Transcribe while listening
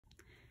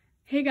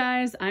Hey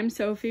guys, I'm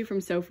Sophie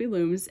from Sophie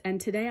Looms,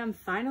 and today I'm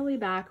finally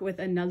back with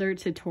another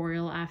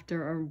tutorial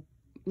after a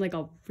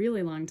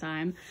really long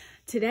time.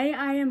 Today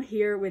I am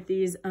here with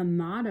these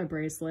Amada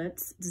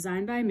bracelets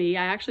designed by me.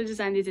 I actually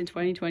designed these in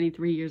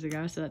 2023 years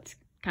ago, so that's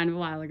kind of a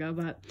while ago,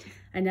 but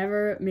I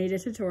never made a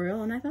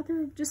tutorial and I thought they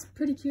were just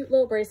pretty cute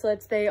little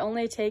bracelets. They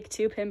only take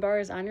 2 pin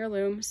bars on your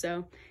loom,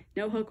 so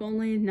no hook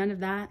only, none of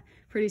that.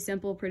 Pretty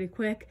simple, pretty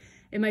quick.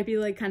 It might be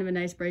like kind of a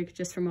nice break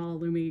just from all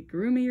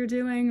loomigurumi you're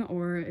doing,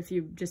 or if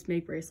you just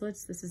make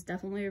bracelets, this is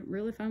definitely a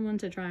really fun one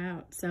to try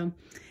out. So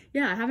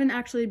yeah, I haven't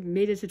actually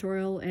made a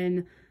tutorial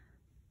in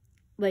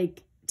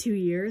like 2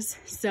 years.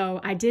 So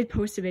I did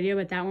post a video,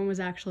 but that one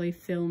was actually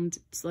filmed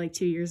like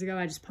 2 years ago.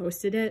 I just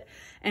posted it.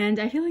 And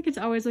I feel like it's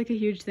always like a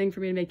huge thing for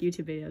me to make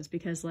YouTube videos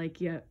because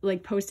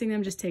like posting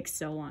them just takes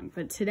so long.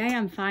 But today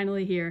I'm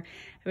finally here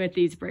with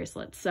these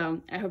bracelets.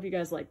 So I hope you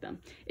guys like them.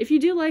 If you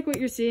do like what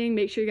you're seeing,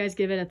 make sure you guys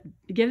give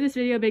this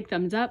video a big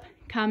thumbs up,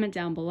 comment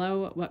down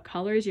below what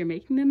colors you're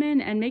making them in,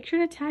 and make sure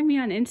to tag me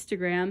on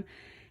Instagram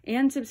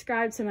and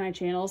subscribe to my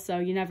channel so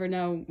you never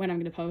know when I'm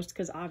going to post,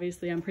 because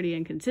obviously I'm pretty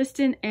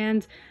inconsistent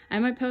and I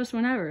might post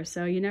whenever,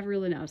 so you never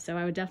really know. So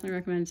I would definitely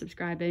recommend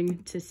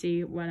subscribing to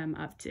see what I'm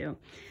up to.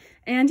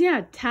 And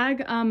yeah,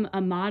 tag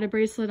Amada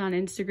bracelet on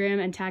Instagram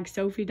and tag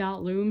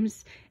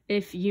sophie.looms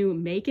if you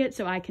make it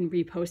so I can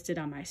repost it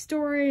on my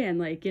story, and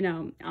like, you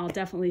know, I'll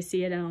definitely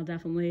see it and I'll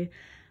definitely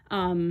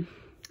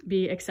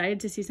be excited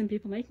to see some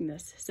people making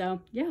this.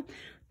 So yeah,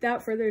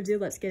 without further ado,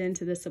 let's get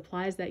into the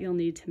supplies that you'll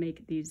need to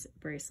make these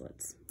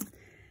bracelets.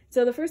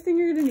 So the first thing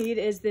you're going to need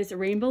is this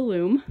rainbow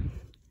loom.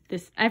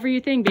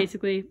 Everything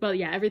basically, well,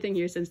 yeah, everything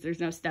here, since there's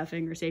no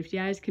stuffing or safety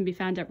eyes, can be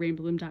found at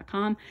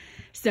rainbowloom.com.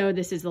 So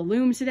this is the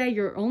loom today.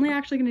 You're only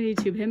actually going to need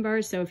 2 pin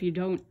bars. So if you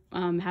don't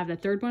have the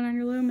 3rd one on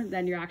your loom,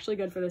 then you're actually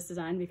good for this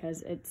design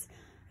because it's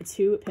a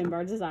 2 pin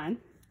bar design.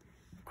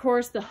 Of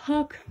course, the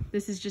hook,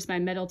 this is just my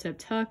metal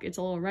tipped hook. It's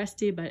a little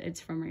rusty, but it's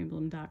from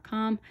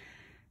rainbowloom.com.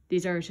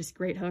 These are just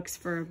great hooks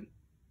for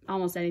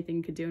almost anything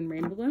you could do in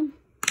rainbow loom.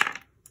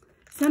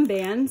 Some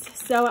bands.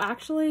 So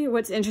actually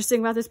what's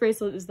interesting about this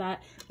bracelet is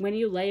that when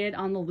you lay it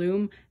on the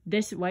loom,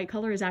 this white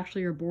color is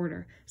actually your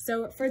border.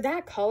 So for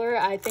that color,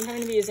 I think I'm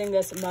going to be using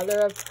this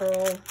mother of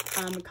pearl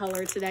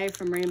color today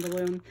from Rainbow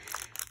Loom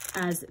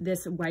as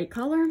this white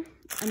color.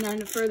 And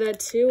then for the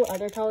 2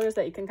 other colors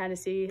that you can kind of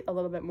see a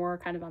little bit more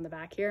kind of on the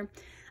back here,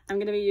 I'm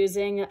going to be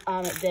using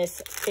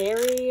this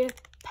fairy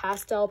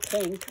pastel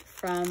pink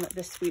from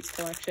the Sweets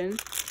collection.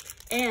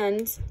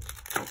 And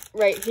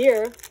right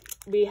here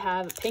we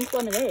have pink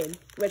lemonade,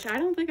 which I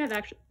don't think I've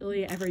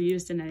actually ever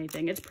used in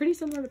anything. It's pretty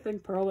similar to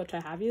pink pearl, which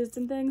I have used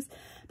in things,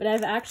 but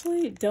I've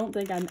actually don't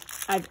think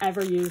I've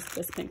ever used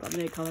this pink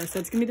lemonade color. So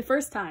it's gonna be the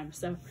first time,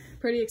 so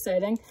pretty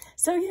exciting.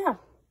 So yeah.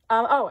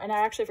 Oh, and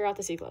I actually forgot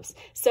the C-clips.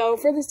 So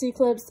for the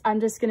C-clips,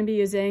 I'm just going to be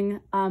using,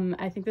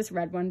 I think this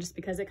red one, just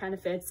because it kind of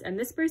fits. And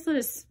this bracelet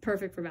is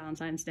perfect for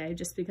Valentine's Day,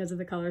 just because of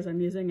the colors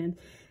I'm using. And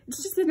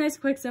it's just a nice,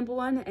 quick, simple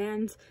one.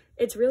 And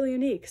it's really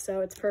unique. So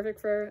it's perfect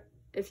for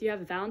if you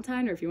have a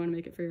Valentine, or if you want to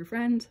make it for your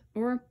friend,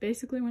 or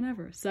basically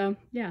whenever. So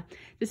yeah,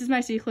 this is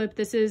my C-clip.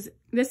 This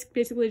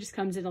basically just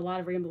comes in a lot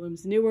of Rainbow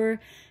Loom's newer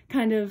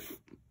kind of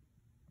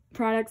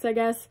products, I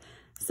guess.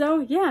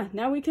 So yeah,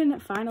 now we can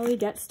finally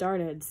get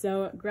started.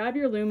 So grab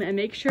your loom and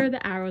make sure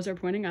the arrows are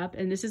pointing up.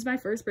 And this is my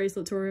first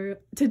bracelet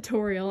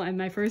tutorial and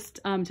my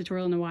first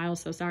tutorial in a while.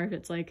 So sorry if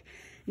it's like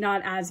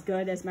not as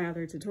good as my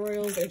other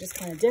tutorials. They're just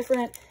kind of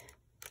different.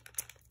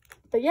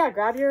 But yeah,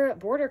 grab your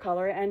border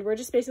color and we're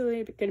just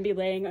basically going to be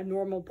laying a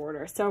normal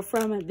border. So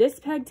from this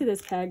peg to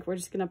this peg, we're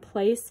just going to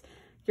place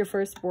your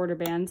first border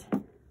band.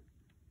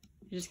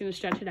 You're just going to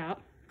stretch it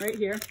out right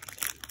here.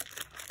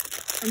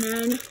 And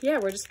then yeah,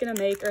 we're just going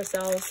to make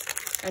ourselves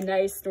a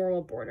nice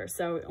normal border,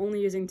 so only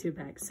using 2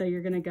 pegs. So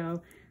you're gonna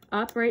go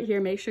up right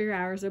here, make sure your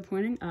arrows are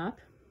pointing up,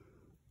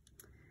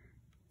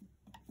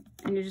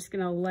 and you're just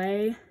gonna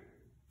lay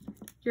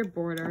your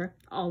border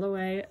all the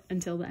way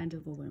until the end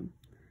of the loom.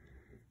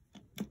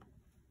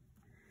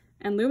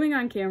 And looming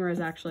on camera is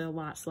actually a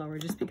lot slower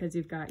just because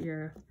you've got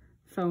your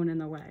phone in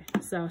the way,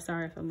 so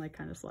sorry if I'm like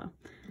kind of slow.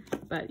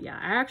 But yeah,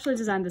 I actually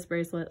designed this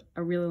bracelet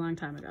a really long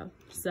time ago,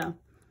 so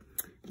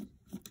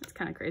it's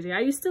kind of crazy. I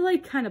used to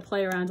like kind of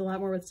play around a lot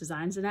more with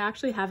designs, and I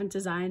actually haven't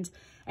designed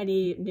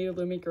any new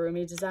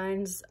loomigurumi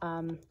designs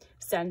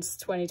since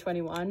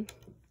 2021.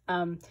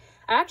 I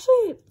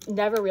actually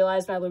never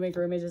realized my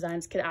loomigurumi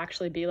designs could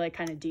actually be like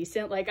kind of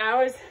decent. Like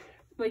I was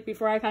like,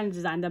 before I kind of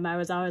designed them, I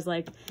was always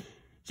like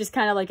just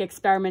kind of like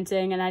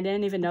experimenting, and I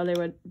didn't even know they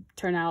would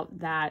turn out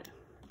that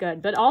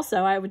good. But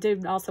also I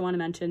did also want to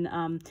mention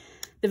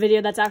the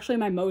video that's actually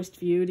my most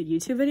viewed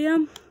YouTube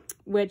video,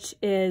 which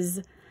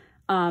is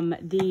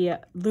the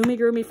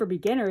Loomigurumi for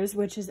Beginners,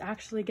 which is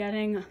actually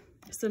getting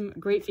some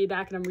great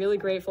feedback, and I'm really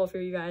grateful for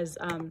you guys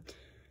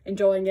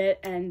enjoying it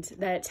and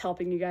that it's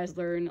helping you guys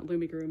learn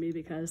Loomigurumi,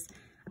 because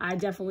I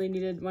definitely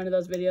needed one of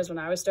those videos when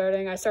I was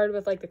starting. I started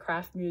with like the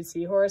Craft Muse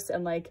Seahorse,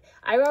 and like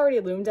I already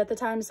loomed at the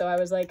time, so I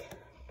was like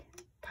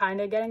kind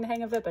of getting the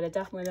hang of it, but it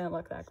definitely didn't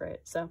look that great.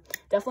 So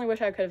definitely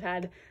wish I could have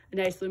had a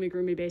nice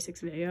Loomigurumi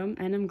basics video,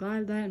 and I'm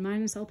glad that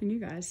mine is helping you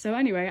guys. So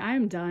anyway, I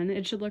am done.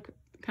 It should look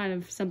kind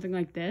of something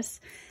like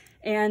this.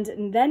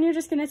 And then you're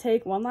just going to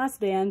take one last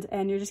band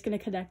and you're just going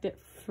to connect it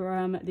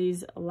from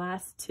these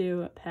last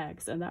 2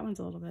 pegs. And that one's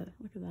a little bit,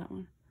 look at that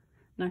one.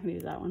 I'm not going to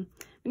use that one.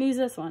 I'm going to use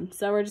this one.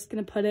 So we're just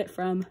going to put it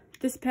from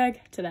this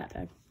peg to that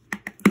peg.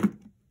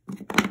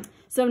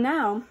 So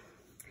now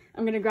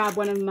I'm going to grab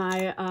one of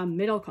my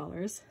middle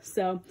colors.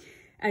 So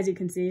as you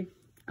can see,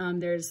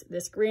 there's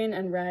this green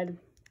and red,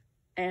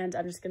 and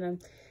I'm just going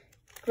to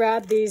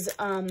grab these.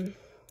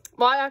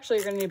 Well, actually,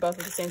 you're going to need both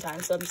at the same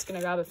time. So I'm just going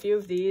to grab a few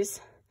of these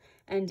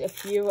and a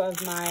few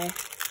of my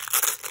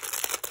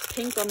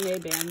pink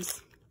lemonade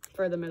bands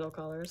for the middle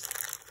colors.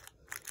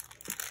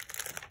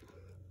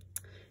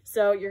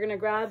 So you're going to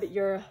grab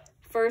your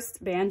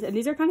first band, and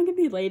these are kind of going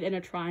to be laid in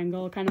a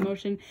triangle kind of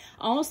motion,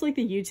 almost like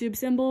the YouTube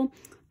symbol,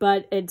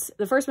 but it's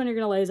the first one you're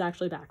going to lay is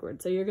actually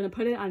backwards. So you're going to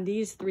put it on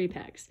these 3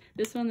 pegs,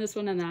 this one,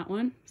 and that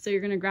one. So you're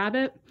going to grab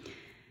it,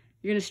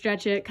 you're going to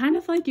stretch it kind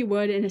of like you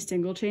would in a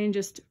single chain,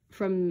 just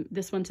from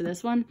this one to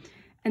this one,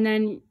 and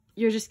then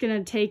you're just going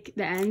to take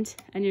the end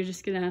and you're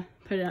just going to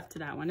put it up to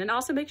that one. And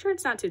also make sure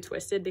it's not too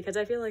twisted, because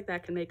I feel like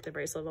that can make the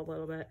bracelet a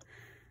little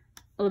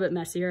bit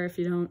messier if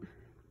you don't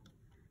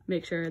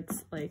make sure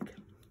it's like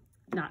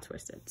not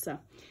twisted. So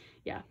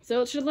yeah,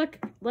 so it should look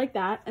like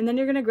that. And then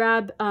you're going to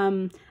grab,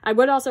 I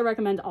would also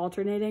recommend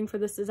alternating for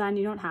this design.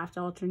 You don't have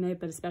to alternate,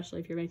 but especially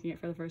if you're making it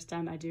for the first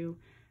time, I do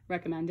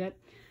recommend it.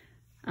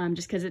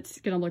 Just because it's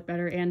going to look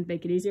better and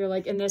make it easier.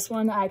 Like in this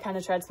one, I kind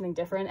of tried something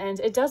different, and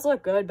it does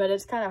look good, but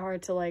it's kind of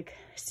hard to like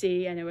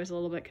see, and it was a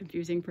little bit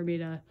confusing for me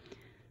to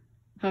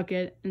hook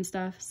it and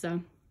stuff.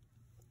 So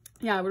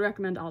yeah, I would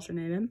recommend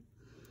alternating.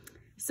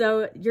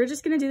 So you're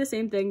just going to do the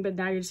same thing, but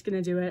now you're just going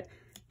to do it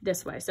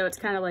this way. So it's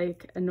kind of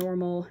like a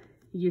normal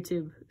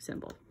YouTube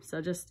symbol.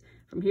 So just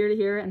from here to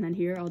here, and then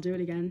here, I'll do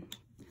it again.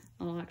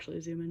 I'll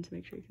actually zoom in to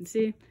make sure you can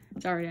see.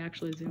 It's already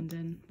actually zoomed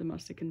in the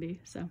most it can be.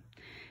 So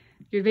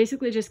you're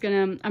basically just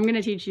gonna, I'm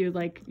gonna teach you,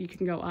 like, you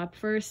can go up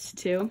first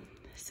too.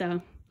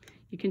 So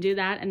you can do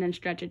that and then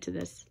stretch it to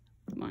this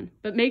one.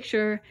 But make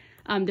sure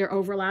they're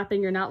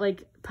overlapping. You're not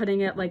like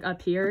putting it like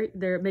up here.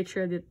 Make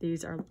sure that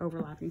these are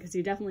overlapping, because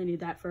you definitely need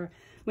that for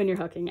when you're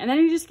hooking. And then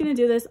you're just gonna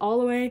do this all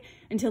the way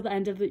until the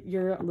end of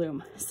your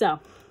loom. So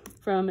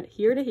from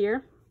here to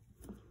here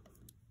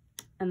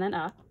and then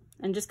up.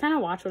 And just kind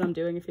of watch what I'm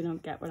doing if you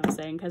don't get what I'm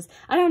saying, because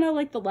I don't know,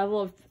 like, the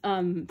level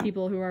of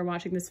people who are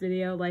watching this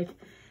video. Like,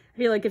 I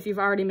feel like if you've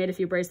already made a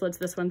few bracelets,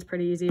 this one's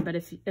pretty easy, but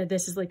if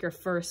this is like your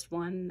first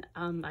one,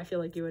 I feel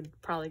like you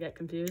would probably get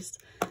confused.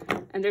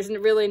 And there's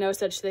really no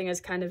such thing as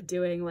kind of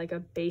doing like a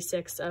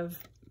basics of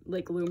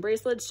like loom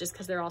bracelets, just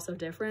because they're all so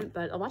different,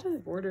 but a lot of the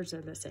borders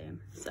are the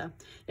same. So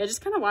yeah,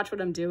 just kind of watch what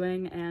I'm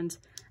doing, and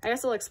I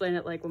guess I'll explain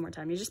it like one more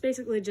time. You just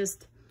basically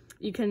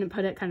you can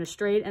put it kind of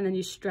straight, and then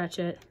you stretch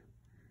it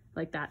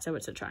like that so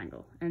it's a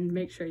triangle, and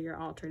make sure you're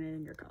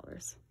alternating your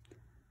colors.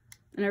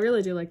 And I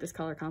really do like this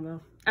color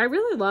combo. I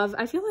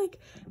feel like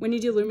when you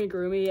do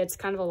Loomigurumi, it's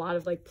kind of a lot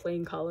of like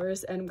plain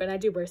colors, and when I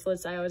do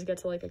bracelets, I always get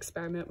to like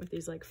experiment with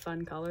these like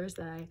fun colors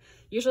that I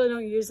usually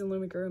don't use in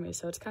Loomigurumi.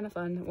 So it's kind of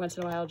fun once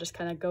in a while, just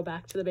kind of go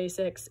back to the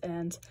basics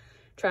and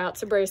try out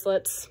some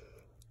bracelets.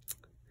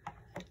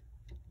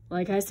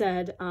 Like I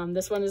said,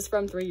 this one is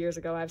from 3 years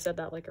ago. I've said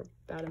that like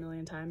about 1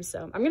 million times,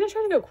 so I'm gonna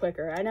try to go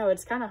quicker. I know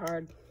it's kind of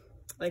hard,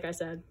 like I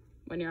said,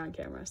 when you're on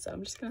camera, so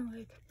I'm just gonna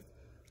like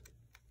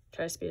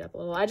try to speed up a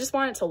little. I just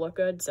want it to look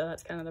good, so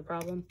that's kind of the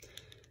problem,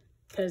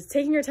 because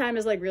taking your time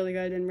is like really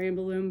good in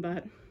Rainbow Loom,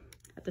 but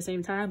at the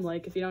same time,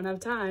 like, if you don't have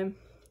time,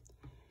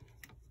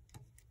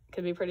 it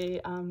could be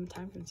pretty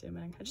time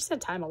consuming. I just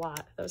said time a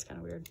lot. That was kind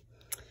of weird.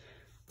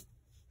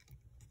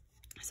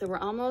 So we're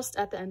almost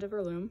at the end of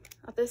our loom.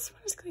 This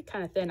one is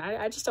kind of thin.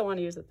 I just don't want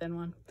to use the thin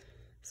one.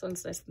 This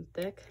one's nice and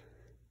thick,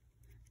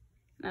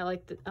 and I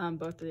like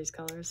both of these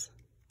colors.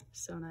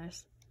 So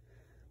nice.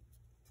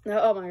 No,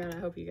 oh my god, I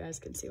hope you guys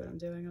can see what I'm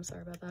doing. I'm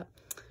sorry about that.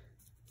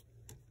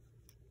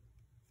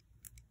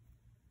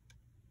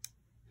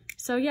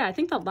 So yeah, I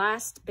think the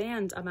last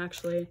band I'm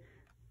actually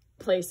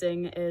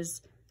placing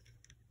is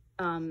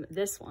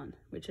this one,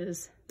 which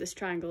is this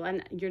triangle,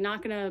 and you're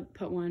not gonna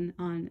put one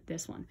on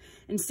this one.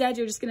 Instead,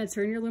 you're just gonna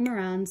turn your loom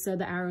around so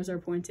the arrows are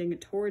pointing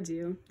towards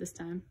you this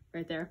time,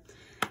 right there.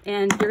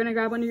 And you're gonna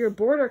grab one of your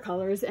border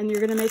colors, and you're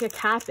gonna make a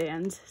cap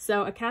band.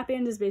 So a cap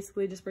band is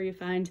basically just where you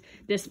find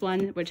this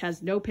one, which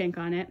has no pink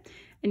on it,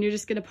 and you're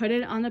just gonna put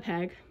it on the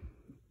peg,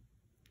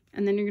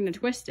 and then you're gonna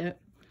twist it,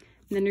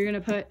 and then you're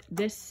gonna put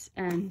this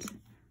end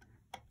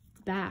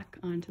back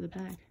onto the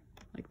peg,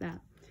 like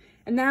that.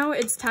 And now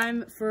it's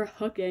time for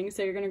hooking.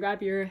 So you're gonna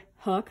grab your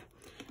hook,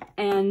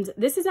 and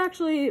this is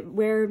actually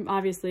where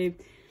obviously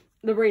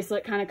the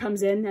bracelet kind of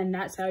comes in, and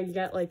that's how you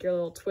get like your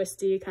little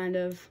twisty kind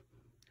of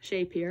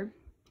shape here.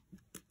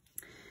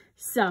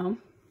 So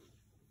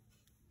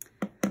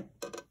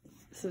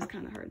this is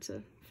kind of hard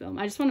to film.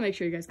 I just want to make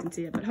sure you guys can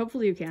see it, but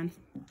hopefully you can.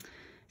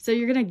 So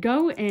you're gonna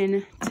go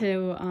in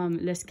to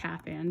this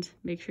cap band.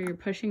 Make sure you're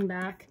pushing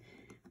back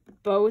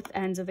both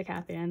ends of the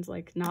cap bands,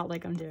 like not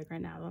like I'm doing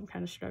right now. I'm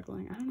kind of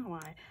struggling. I don't know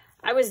why.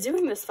 I was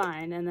doing this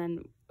fine, and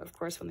then of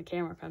course when the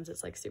camera comes,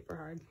 it's like super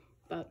hard.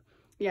 But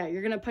yeah,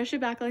 you're gonna push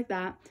it back like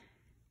that.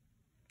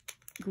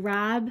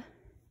 Grab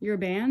your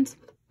band,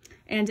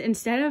 and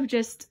instead of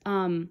just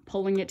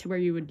pulling it to where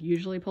you would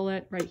usually pull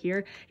it right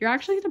here, you're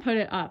actually gonna put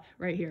it up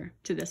right here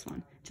to this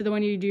one, to the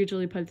one you'd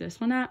usually put this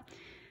one at.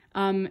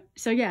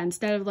 So yeah,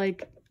 instead of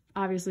like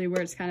obviously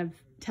where it's kind of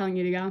telling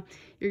you to go,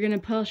 you're gonna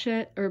push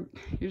it, or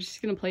you're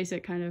just gonna place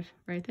it kind of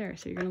right there.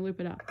 So you're gonna loop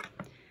it up,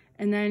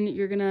 and then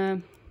you're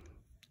gonna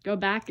go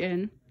back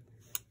in,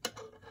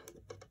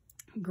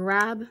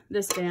 grab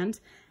this band,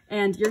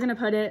 and you're gonna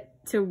put it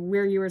to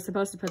where you were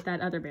supposed to put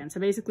that other band. So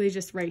basically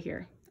just right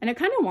here. And it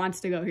kind of wants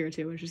to go here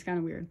too, which is kind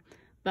of weird.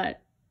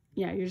 But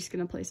yeah, you're just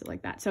gonna place it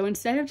like that. So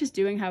instead of just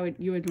doing how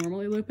you would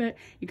normally loop it,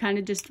 you kind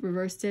of just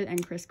reversed it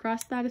and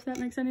crisscrossed that, if that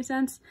makes any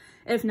sense.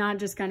 If not,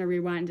 just kind of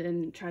rewind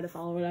and try to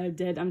follow what I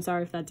did. I'm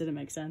sorry if that didn't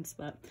make sense,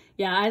 but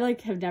yeah, I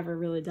like have never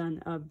really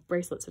done a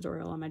bracelet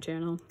tutorial on my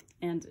channel.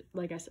 And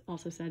like I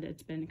also said,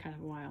 it's been kind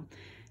of a while.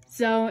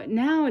 So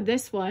now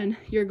this one,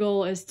 your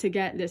goal is to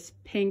get this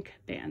pink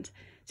band.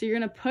 So you're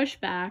gonna push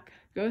back,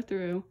 go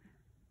through,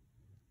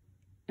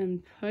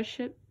 and push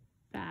it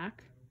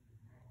back.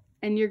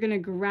 And you're gonna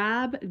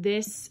grab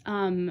this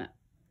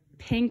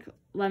pink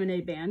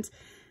lemonade band.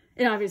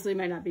 It obviously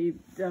might not be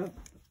the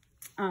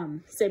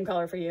same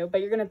color for you,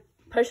 but you're gonna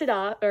push it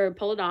off or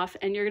pull it off,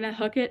 and you're gonna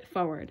hook it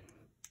forward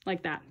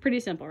like that. Pretty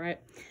simple, right?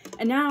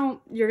 And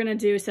now you're gonna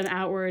do some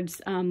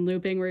outwards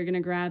looping where you're gonna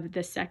grab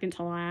the second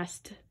to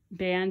last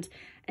band,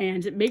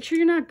 and make sure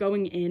you're not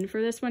going in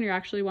for this one. You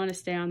actually want to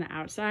stay on the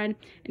outside,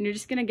 and you're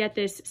just gonna get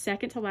this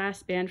second to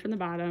last band from the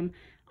bottom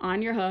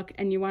on your hook,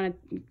 and you want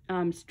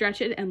to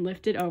stretch it and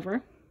lift it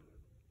over.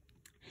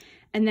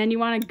 And then you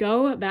want to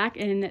go back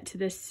into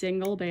this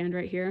single band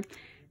right here.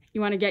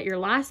 You want to get your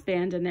last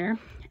band in there,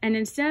 and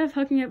instead of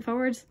hooking it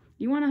forwards,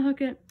 you want to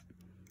hook it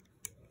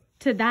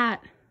to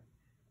that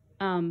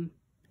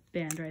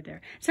band right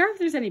there. Sorry if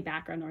there's any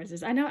background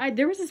noises. I know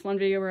there was this one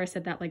video where I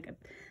said that like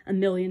a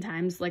million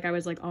times, like I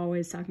was like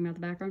always talking about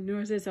the background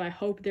noises, so I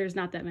hope there's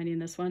not that many in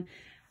this one.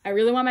 I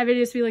really want my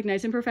videos to be like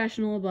nice and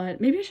professional, but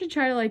maybe I should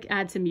try to like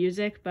add some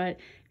music. But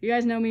if you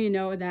guys know me, you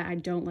know that I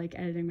don't like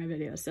editing my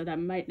videos, so that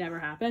might never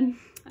happen.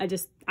 I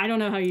don't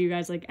know how you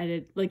guys like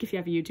edit, like if you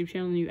have a YouTube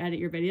channel and you edit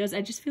your videos,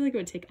 I just feel like it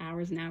would take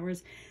hours and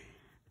hours.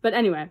 But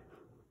anyway,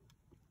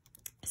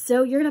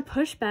 so you're gonna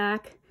push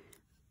back.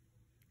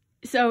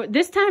 So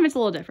this time it's a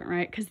little different,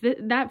 right? Because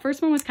that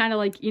first one was kind of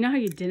like, you know how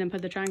you didn't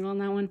put the triangle on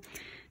that one?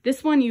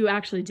 This one you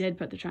actually did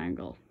put the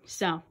triangle.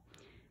 So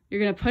you're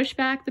going to push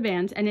back the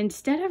band, and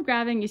instead of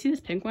grabbing, you see this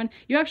pink one?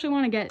 You actually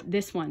want to get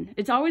this one.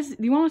 It's always,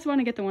 you always want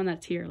to get the one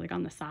that's here, like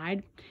on the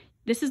side.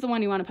 This is the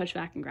one you want to push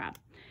back and grab.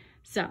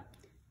 So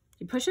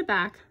you push it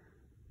back,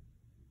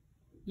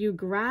 you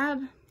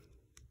grab,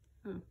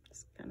 oh,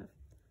 it's kind of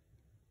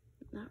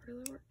not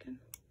really working.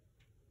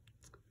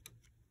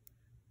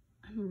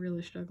 I'm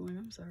really struggling,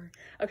 I'm sorry.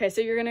 Okay, so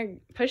you're gonna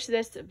push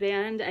this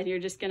band, and you're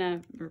just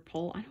gonna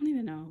pull, I don't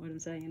even know what I'm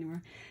saying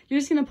anymore. You're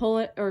just gonna pull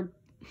it or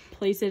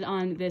place it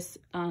on this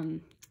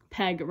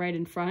peg right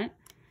in front,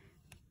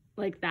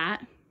 like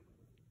that.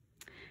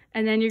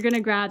 And then you're gonna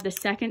grab the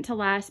second to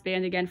last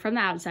band again from the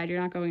outside. You're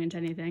not going into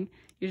anything.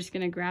 You're just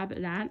gonna grab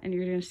that, and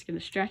you're just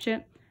gonna stretch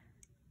it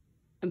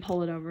and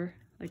pull it over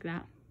like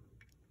that.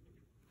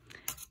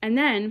 And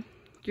then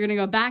you're gonna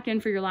go back in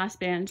for your last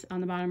band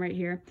on the bottom right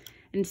here.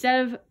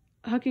 Instead of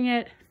hooking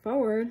it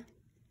forward,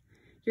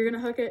 you're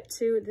gonna hook it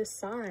to the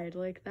side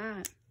like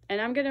that.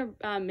 And I'm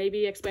gonna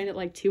maybe explain it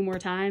like 2 more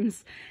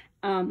times.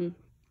 And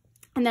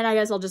then I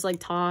guess I'll just like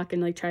talk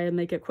and like try to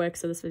make it quick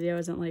so this video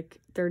isn't like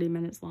 30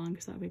 minutes long,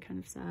 because that would be kind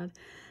of sad.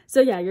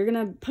 So yeah, you're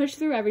gonna push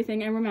through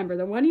everything, and remember,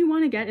 the one you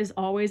want to get is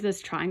always this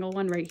triangle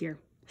one right here.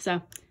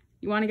 So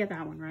you want to get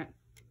that one, right?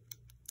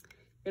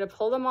 You're gonna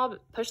pull them all,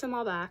 push them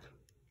all back.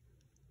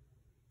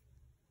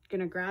 You're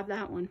gonna grab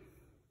that one,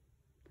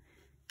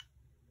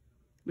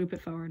 loop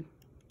it forward.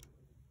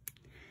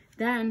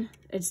 Then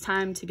it's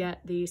time to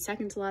get the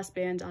second to last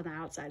band on the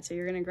outside. So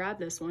you're gonna grab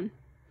this one,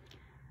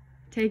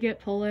 take it,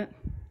 pull it,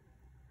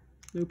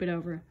 loop it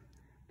over.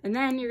 And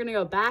then you're gonna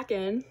go back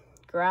in,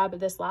 grab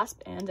this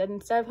last band, and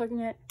instead of hooking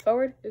it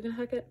forward, you're gonna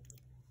hook it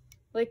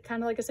like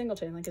kind of like a single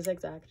chain, like a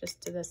zigzag,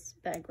 just to this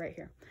peg right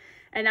here.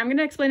 And I'm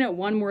gonna explain it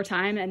 1 more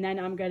time, and then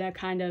I'm gonna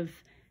kind of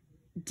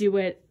do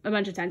it a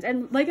bunch of times.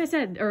 And like I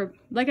said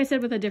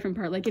with a different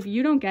part, like if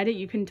you don't get it,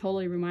 you can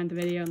totally rewind the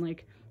video and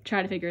like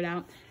try to figure it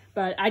out.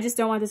 But I just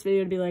don't want this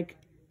video to be like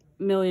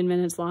a million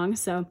minutes long.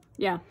 So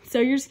yeah, so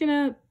you're just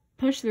gonna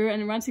push through,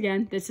 and once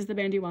again, this is the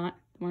band you want,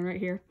 the one right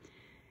here.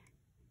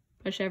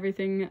 Push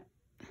everything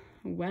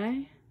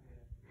away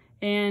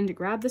and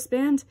grab this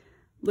band,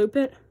 loop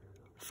it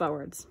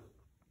forwards.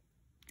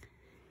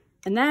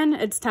 And then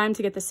it's time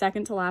to get the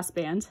second to last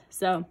band.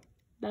 So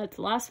that's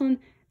the last one.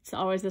 It's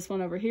always this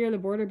one over here, the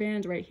border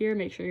band right here.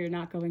 Make sure you're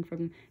not going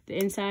from the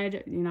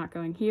inside. You're not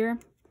going here.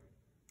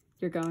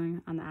 You're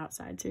going on the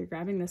outside. So you're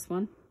grabbing this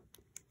one,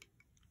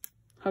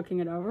 hooking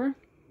it over,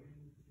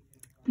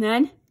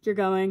 Then you're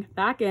going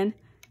back in.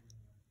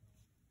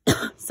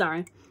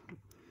 Sorry.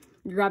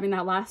 You're grabbing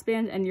that last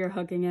band and you're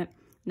hooking it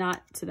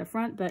not to the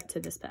front, but to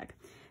this peg.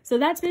 So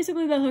that's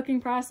basically the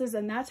hooking process,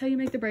 and that's how you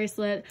make the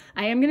bracelet.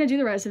 I am going to do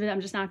the rest of it. I'm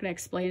just not going to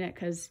explain it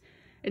because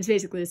it's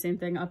basically the same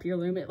thing up your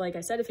loom. Like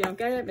I said, if you don't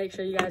get it, make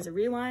sure you guys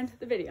rewind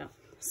the video.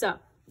 So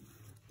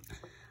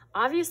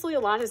obviously a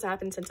lot has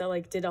happened since I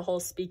like did a whole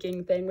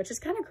speaking thing, which is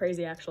kind of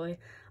crazy actually.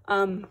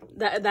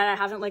 That I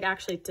haven't like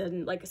actually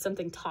done like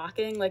something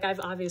talking. Like I've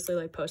obviously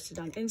like posted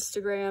on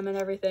Instagram and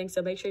everything.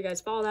 So make sure you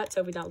guys follow that,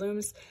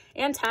 Sophie.Looms,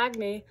 and tag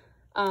me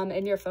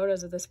in your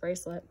photos of this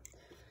bracelet.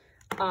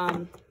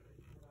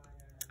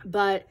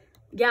 But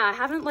yeah, I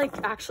haven't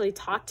like actually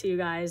talked to you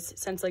guys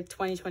since like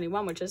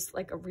 2021, which is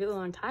like a really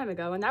long time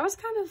ago. And that was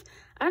kind of,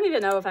 I don't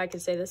even know if I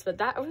could say this, but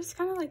that was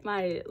kind of like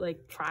my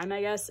like prime,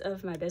 I guess,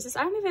 of my business.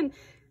 I don't even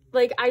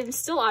like, I'm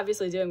still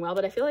obviously doing well,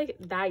 but I feel like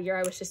that year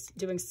I was just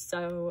doing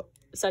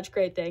such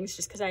great things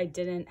just because I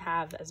didn't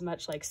have as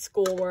much like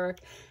schoolwork.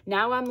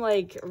 Now I'm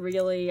like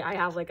really, I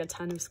have like a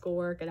ton of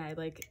schoolwork and I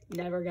like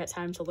never get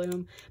time to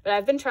loom, but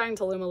I've been trying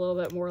to loom a little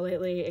bit more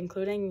lately,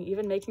 including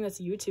even making this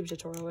YouTube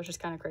tutorial, which is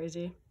kind of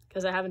crazy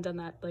because I haven't done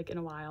that like in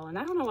a while. And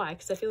I don't know why,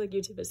 because I feel like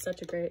YouTube is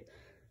such a great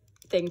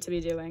thing to be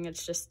doing.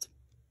 It's just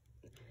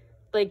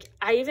like,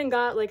 I even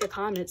got like a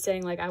comment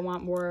saying like, I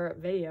want more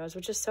videos,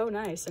 which is so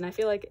nice. And I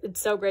feel like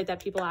it's so great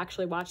that people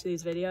actually watch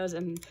these videos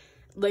and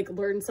like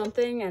learn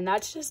something, and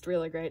that's just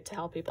really great to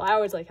help people. I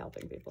always like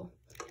helping people,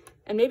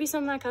 and maybe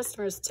some of my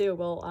customers too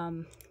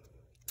will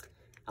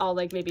I'll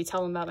like maybe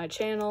tell them about my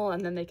channel,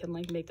 and then they can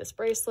like make this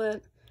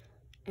bracelet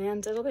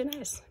and it'll be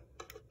nice.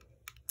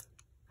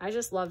 I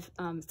just love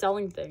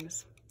selling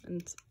things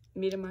and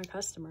meeting my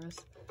customers.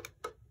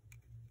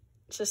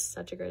 It's just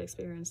such a great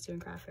experience doing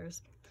craft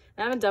fairs.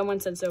 I haven't done one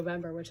since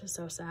November, which is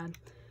so sad.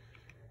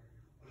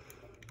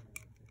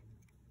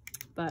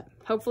 But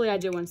hopefully I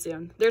do one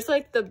soon. There's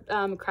like the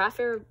craft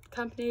fair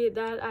company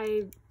that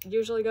I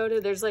usually go to.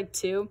 There's like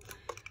two,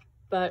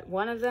 but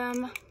one of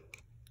them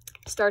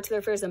starts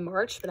their fairs in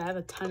March, but I have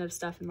a ton of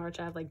stuff in March.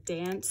 I have like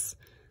dance.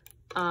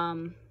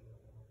 I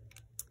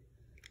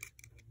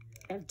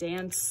have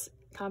dance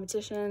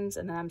competitions,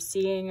 and then I'm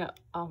seeing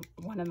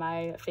one of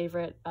my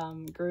favorite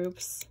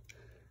groups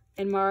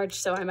in March,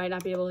 so I might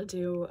not be able to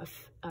do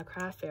a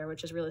craft fair,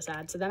 which is really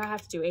sad. So then I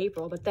have to do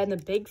April, but then the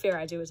big fair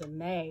I do is in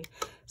May,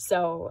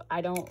 so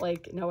I don't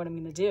like know what I'm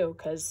gonna do,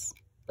 because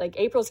like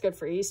April's good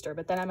for Easter,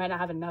 but then I might not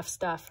have enough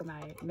stuff for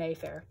my May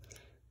fair.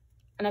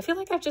 And I feel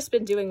like I've just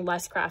been doing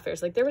less craft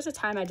fairs. Like there was a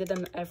time I did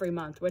them every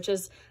month, which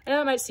is, I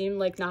know it might seem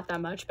like not that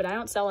much, but I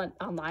don't sell it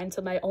online,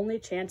 so my only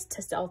chance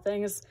to sell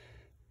things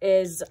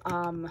is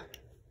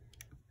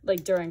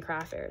like during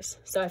craft fairs.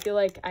 So I feel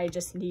like I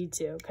just need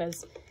to,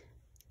 because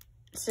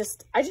it's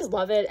just, I just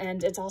love it,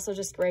 and it's also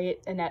just great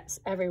in that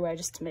every way,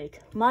 just to make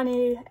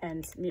money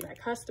and meet my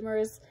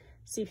customers,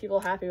 see people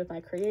happy with my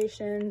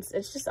creations.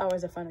 It's just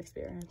always a fun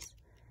experience,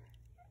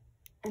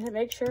 and to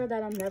make sure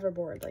that I'm never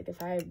bored. Like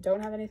if I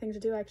don't have anything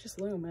to do, I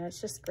just loom, and it's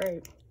just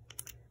great.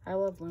 I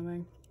love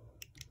looming.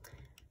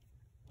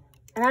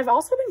 And I've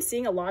also been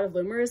seeing a lot of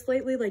loomers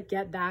lately like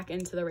get back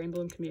into the Rainbow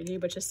Loom community,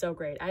 which is so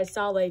great. I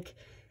saw like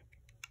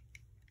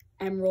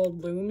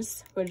Emerald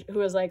Looms, who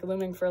was like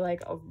looming for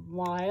like a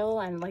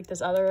while, and like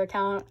this other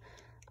account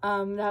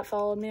that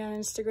followed me on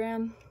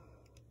Instagram,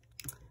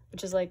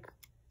 which is like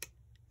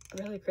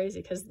really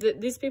crazy, because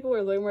these people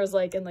were loomers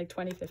like in like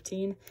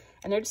 2015,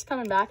 and they're just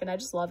coming back, and I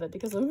just love it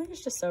because looming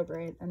is just so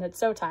great, and it's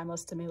so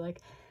timeless to me.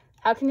 Like,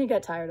 how can you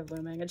get tired of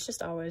looming? It's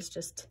just always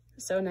just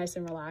so nice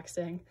and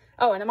relaxing.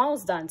 Oh, and I'm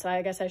almost done, so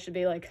I guess I should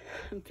be like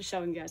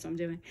showing you guys what I'm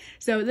doing.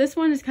 So this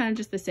one is kind of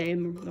just the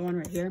same, the one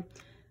right here.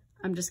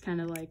 I'm just kind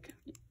of like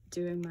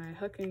doing my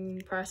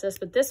hooking process,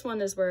 but this one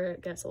is where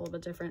it gets a little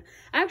bit different.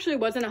 I actually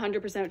wasn't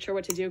 100% sure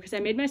what to do, because I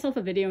made myself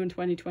a video in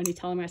 2020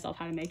 telling myself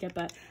how to make it,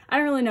 but I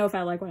don't really know if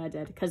I like what I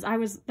did, because that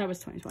was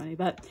 2020.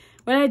 But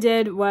what I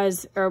did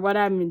was, or what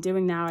I'm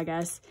doing now, I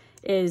guess,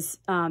 is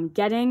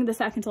getting the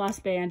second to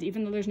last band,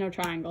 even though there's no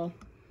triangle.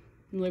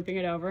 I'm looping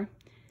it over,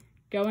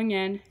 going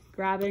in,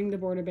 grabbing the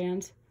border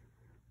band,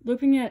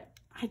 looping it,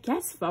 I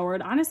guess,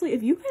 forward. Honestly,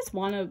 if you guys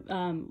want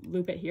to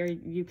loop it here,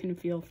 you can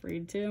feel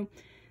free to.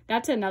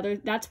 That's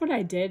what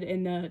I did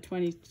in the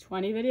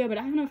 2020 video, but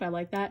I don't know if I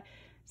like that.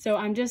 So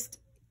I'm just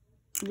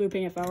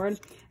looping it forward.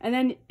 And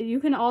then you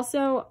can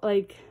also,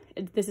 like,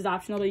 this is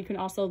optional, but you can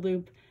also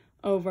loop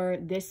over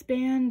this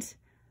band.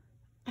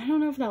 I don't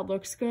know if that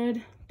looks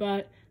good,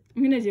 but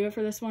I'm going to do it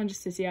for this one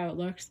just to see how it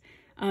looks.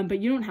 But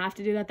you don't have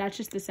to do that. That's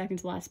just the second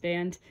to last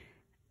band.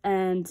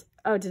 And,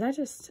 oh,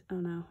 oh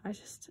no, I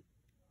just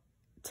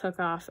took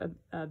off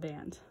a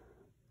band.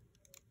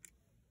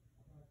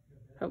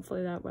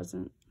 Hopefully that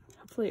wasn't.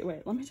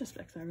 Wait, let me just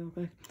fix that real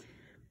quick.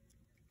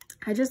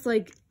 I just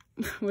like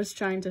was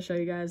trying to show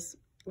you guys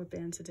what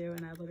band to do,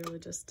 and I literally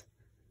just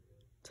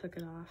took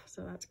it off,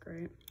 so that's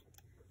great.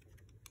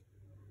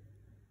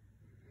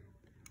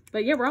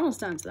 But yeah, we're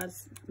almost done, so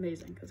that's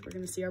amazing, because we're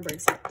gonna see our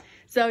bracelet.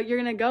 So you're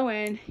gonna go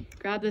in,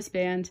 grab this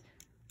band,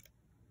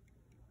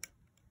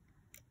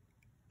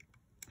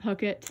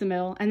 hook it to the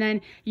middle, and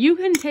then you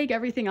can take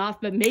everything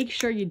off, but make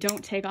sure you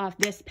don't take off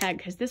this peg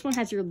because this one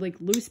has your like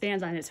loose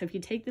bands on it. So if you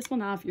take this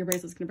one off, your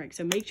bracelet's gonna break.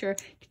 So make sure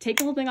you take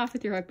the whole thing off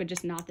with your hook, but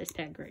just not this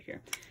peg right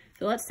here.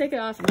 So let's take it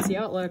off and see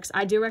how it looks.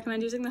 I do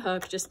recommend using the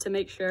hook just to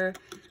make sure,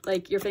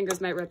 like, your fingers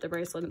might rip the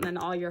bracelet and then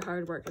all your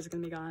hard work is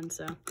gonna be gone.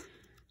 So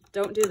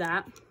don't do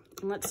that.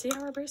 And let's see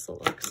how our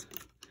bracelet looks.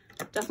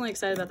 Definitely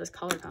excited about this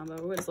color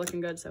combo. Ooh, it's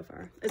looking good so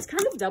far. It's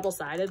kind of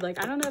double-sided.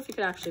 Like, I don't know if you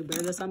could actually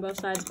wear this on both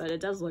sides, but it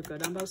does look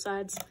good on both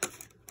sides.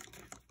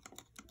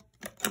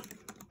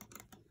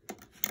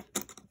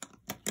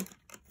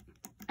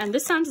 And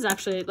this sound is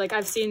actually, like,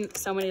 I've seen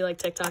so many, like,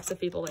 TikToks of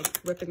people, like,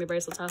 ripping the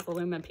bracelets off the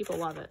Loom, and people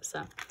love it.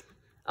 So,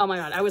 oh my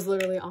God, I was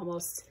literally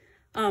almost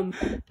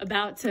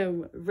about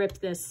to rip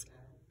this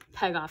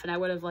peg off, and I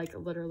would have, like,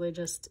 literally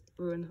just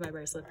ruined my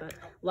bracelet, but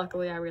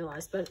luckily I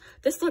realized. But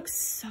this looks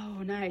so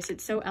nice.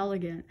 It's so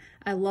elegant.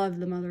 I love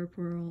the mother of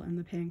pearl and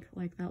the pink.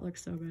 Like, that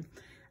looks so good.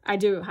 I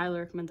do highly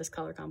recommend this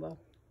color combo.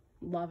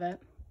 Love it.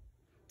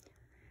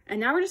 And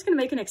now we're just gonna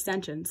make an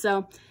extension.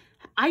 So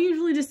I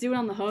usually just do it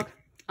on the hook.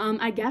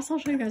 I guess I'll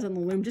show you guys on the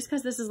Loom just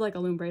because this is like a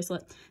Loom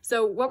bracelet.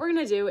 So what we're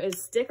gonna do is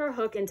stick our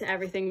hook into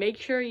everything. Make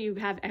sure you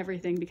have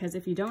everything, because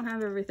if you don't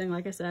have everything,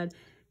 like I said,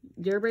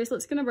 your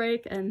bracelet's gonna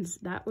break and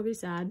that would be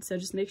sad. So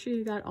just make sure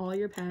you got all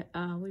your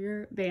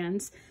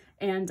bands.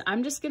 And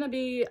I'm just gonna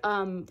be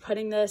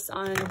putting this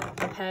on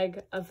a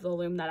peg of the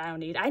Loom that I don't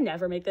need. I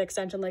never make the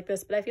extension like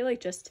this, but I feel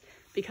like just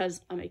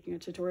because I'm making a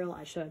tutorial,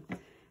 I should.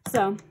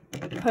 So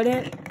put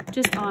it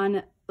just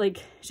on,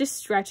 like, just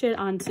stretch it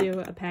onto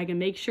a peg and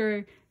make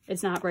sure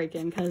it's not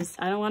breaking, because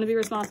I don't want to be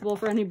responsible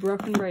for any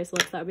broken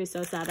bracelets. That would be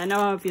so sad. I know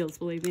how it feels,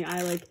 believe me.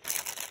 I, like,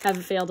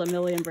 have failed a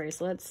million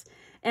bracelets.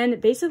 And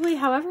basically,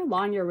 however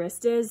long your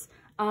wrist is,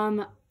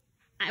 when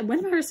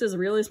my wrist was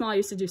really small, I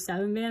used to do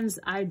 7 bands.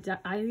 I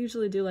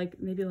usually do,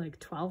 like, maybe, like,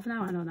 12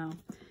 now. I don't know.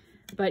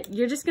 But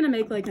you're just going to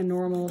make, like, a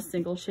normal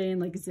single chain,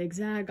 like,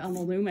 zigzag on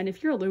the Loom. And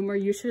if you're a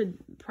Loomer, you should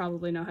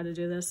probably know how to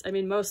do this. I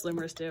mean, most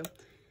Loomers do.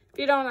 If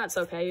you don't, that's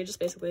okay. You just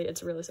basically,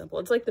 it's really simple.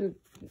 It's like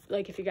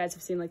like if you guys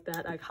have seen, like,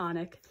 that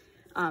iconic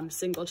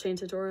single chain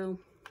tutorial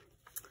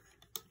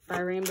by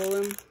Rainbow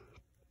Loom.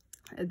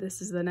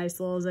 This is the nice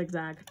little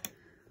zigzag.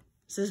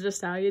 This is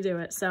just how you do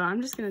it. So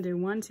I'm just gonna do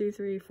 1, 2,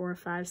 3, 4,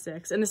 5,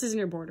 6, and this is in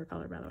your border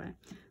color, by the way.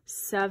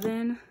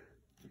 7,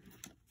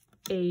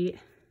 8,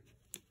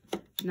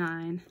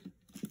 9,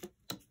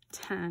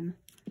 10,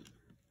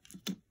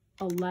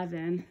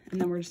 11,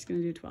 and then we're just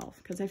gonna do 12,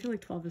 because I feel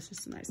like 12 is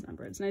just a nice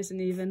number. It's nice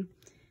and even.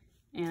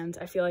 And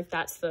I feel like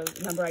that's the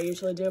number I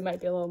usually do. It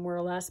might be a little more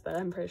or less, but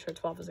I'm pretty sure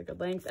 12 is a good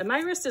length. And my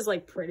wrist is,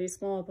 like, pretty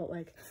small, but,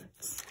 like,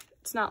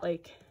 it's not,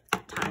 like,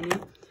 tiny.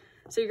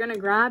 So you're going to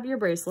grab your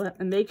bracelet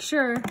and make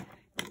sure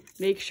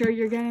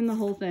you're getting the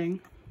whole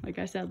thing. Like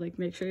I said, like,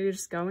 make sure you're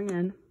just going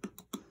in,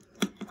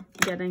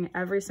 getting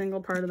every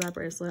single part of that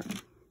bracelet.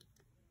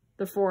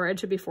 It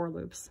should be 4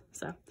 loops.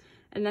 So,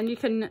 and then you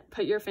can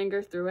put your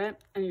finger through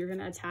it and you're going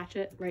to attach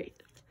it right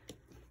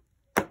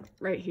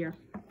here.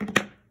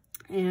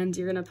 And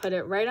you're gonna put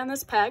it right on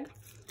this peg.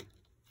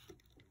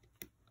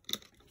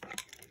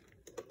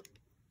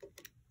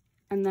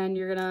 And then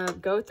you're gonna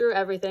go through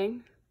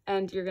everything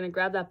and you're gonna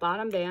grab that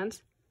bottom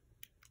band.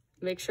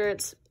 Make sure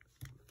it's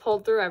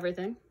pulled through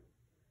everything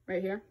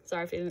right here.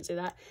 Sorry if you didn't see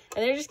that.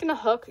 And then you're just gonna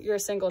hook your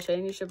single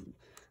chain. You should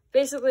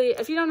basically,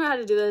 if you don't know how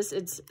to do this,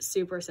 it's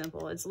super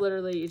simple. It's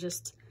literally, you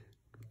just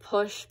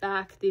push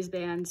back these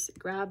bands,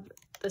 grab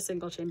the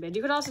single chain band.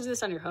 You could also do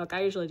this on your hook.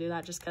 I usually do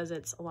that just because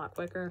it's a lot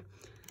quicker.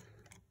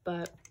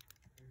 But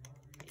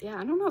yeah,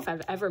 I don't know if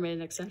I've ever made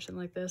an extension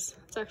like this.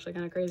 It's actually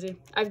kind of crazy.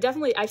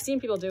 I've seen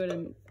people do it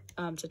in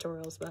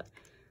tutorials, but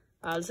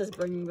this is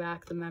bringing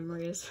back the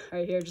memories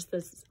right here. Just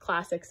this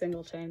classic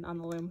single chain on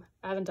the Loom.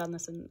 I haven't done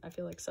this in, I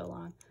feel like, so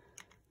long.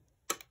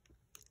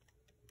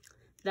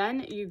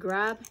 Then you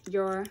grab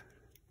your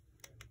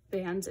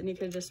bands and you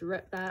can just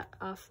rip that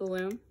off the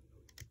Loom.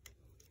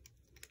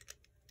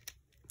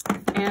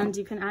 And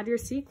you can add your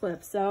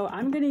C-clip. So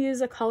I'm going to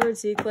use a colored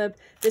C-clip.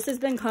 This has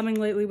been coming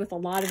lately with a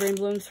lot of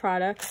Rainbow Looms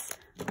products.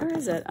 Where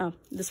is it? Oh,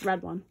 this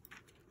red one.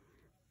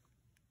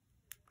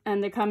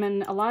 And they come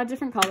in a lot of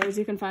different colors.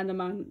 You can find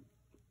them on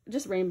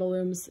just Rainbow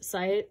Looms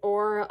site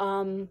or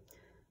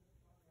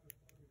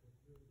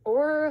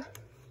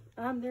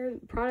their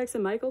products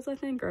at Michael's, I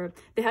think, or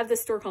they have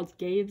this store called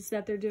Gabe's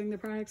that they're doing the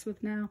products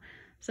with now,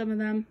 some of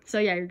them. So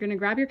yeah, you're going to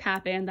grab your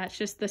cap band. That's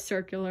just the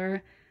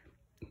circular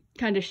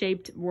kind of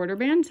shaped border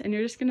band, and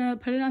you're just gonna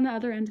put it on the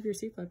other end of your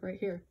C-clip right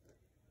here.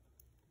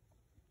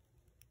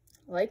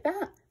 Like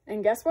that.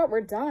 And guess what?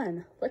 We're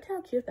done. Look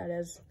how cute that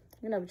is.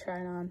 I'm gonna try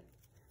it on.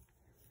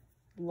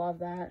 Love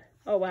that.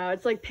 Oh wow,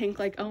 it's like pink.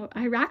 Like, oh,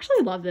 I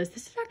actually love this.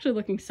 This is actually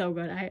looking so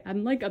good.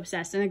 I'm like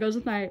obsessed, and it goes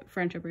with my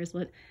friendship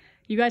bracelet.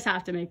 You guys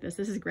have to make this.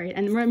 This is great.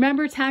 And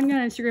remember, tag me on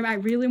Instagram. I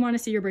really want to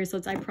see your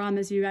bracelets. I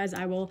promise you guys,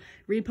 I will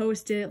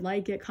repost it,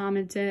 like it,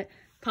 comment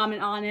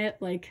on it,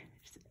 like,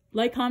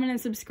 comment,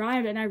 and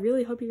subscribe. And I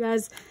really hope you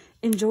guys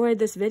enjoyed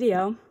this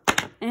video.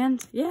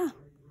 And yeah,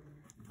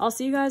 I'll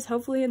see you guys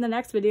hopefully in the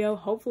next video,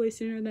 hopefully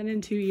sooner than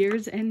in 2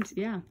 years. And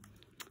yeah,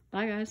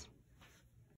 Bye, guys.